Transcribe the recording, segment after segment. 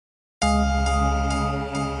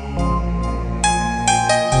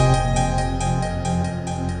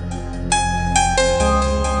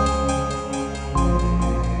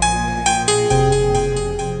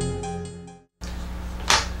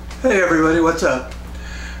Hey everybody, what's up?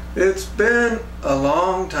 It's been a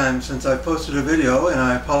long time since I posted a video and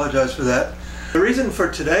I apologize for that. The reason for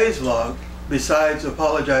today's vlog, besides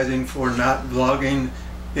apologizing for not vlogging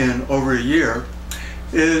in over a year,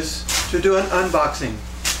 is to do an unboxing.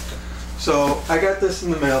 So I got this in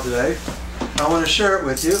the mail today. I want to share it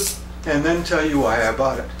with you and then tell you why I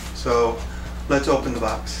bought it. So let's open the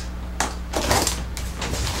box.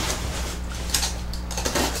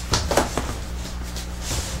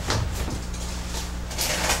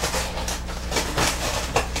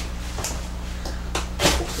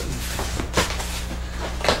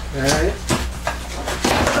 Alright,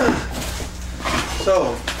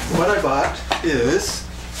 so what I bought is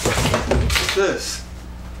this.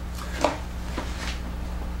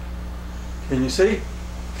 Can you see?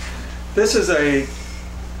 This is a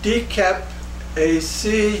DiCapAC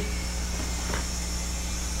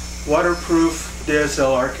waterproof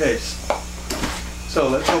DSLR case. So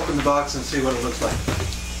let's open the box and see what it looks like.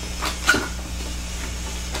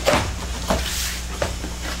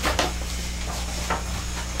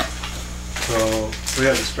 So we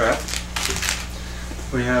have the strap,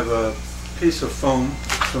 we have a piece of foam,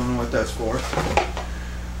 don't know what that's for,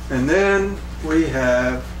 and then we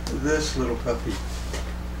have this little puppy.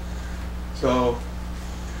 So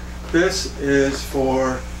this is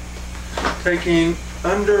for taking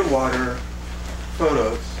underwater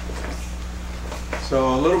photos.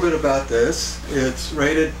 So a little bit about this. It's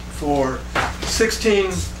rated for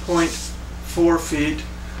 16.4 feet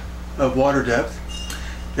of water depth.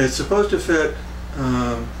 It's supposed to fit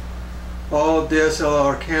all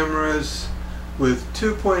DSLR cameras with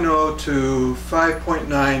 2.0 to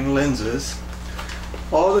 5.9 lenses.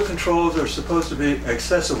 All the controls are supposed to be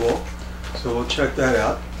accessible, so we'll check that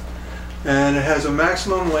out. And it has a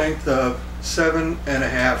maximum length of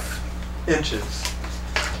 7.5 inches,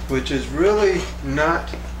 which is really not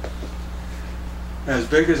as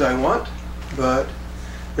big as I want, but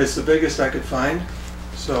it's the biggest I could find,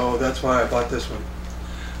 so that's why I bought this one.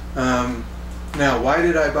 Now, why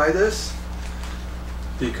did I buy this?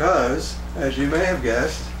 Because, as you may have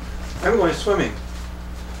guessed, I'm going swimming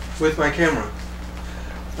with my camera.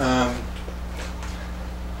 I'm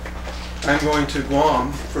going to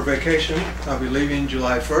Guam for vacation. I'll be leaving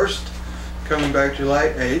July 1st, coming back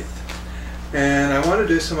July 8th, and I want to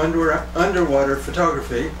do some underwater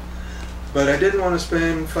photography, but I didn't want to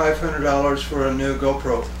spend $500 for a new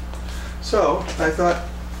GoPro. So I thought,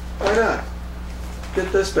 why not?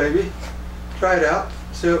 Get this baby, try it out,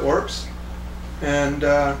 see if it works, and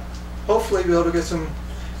hopefully be able to get some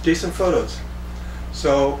decent photos.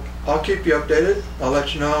 So I'll keep you updated. I'll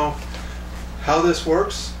let you know how this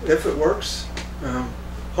works, if it works.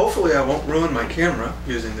 Hopefully I won't ruin my camera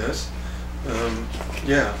using this.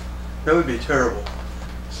 Yeah, that would be terrible.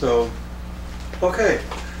 So, okay,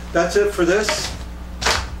 that's it for this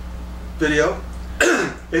video.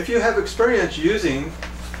 If you have experience using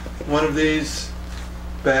one of these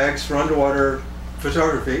bags for underwater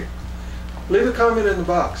photography, leave a comment in the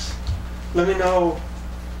box. Let me know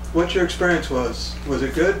what your experience was. Was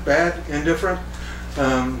it good, bad, indifferent?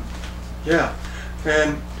 Yeah.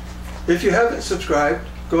 And if you haven't subscribed,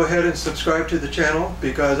 go ahead and subscribe to the channel,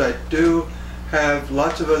 because I do have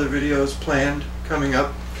lots of other videos planned coming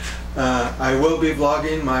up. I will be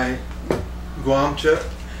vlogging my Guam trip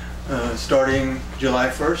starting July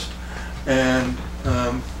 1st, and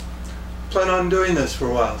plan on doing this for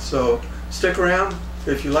a while. So stick around.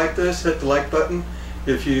 If you like this, hit the like button.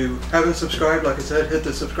 If you haven't subscribed, like I said, hit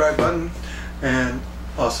the subscribe button, and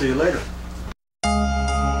I'll see you later.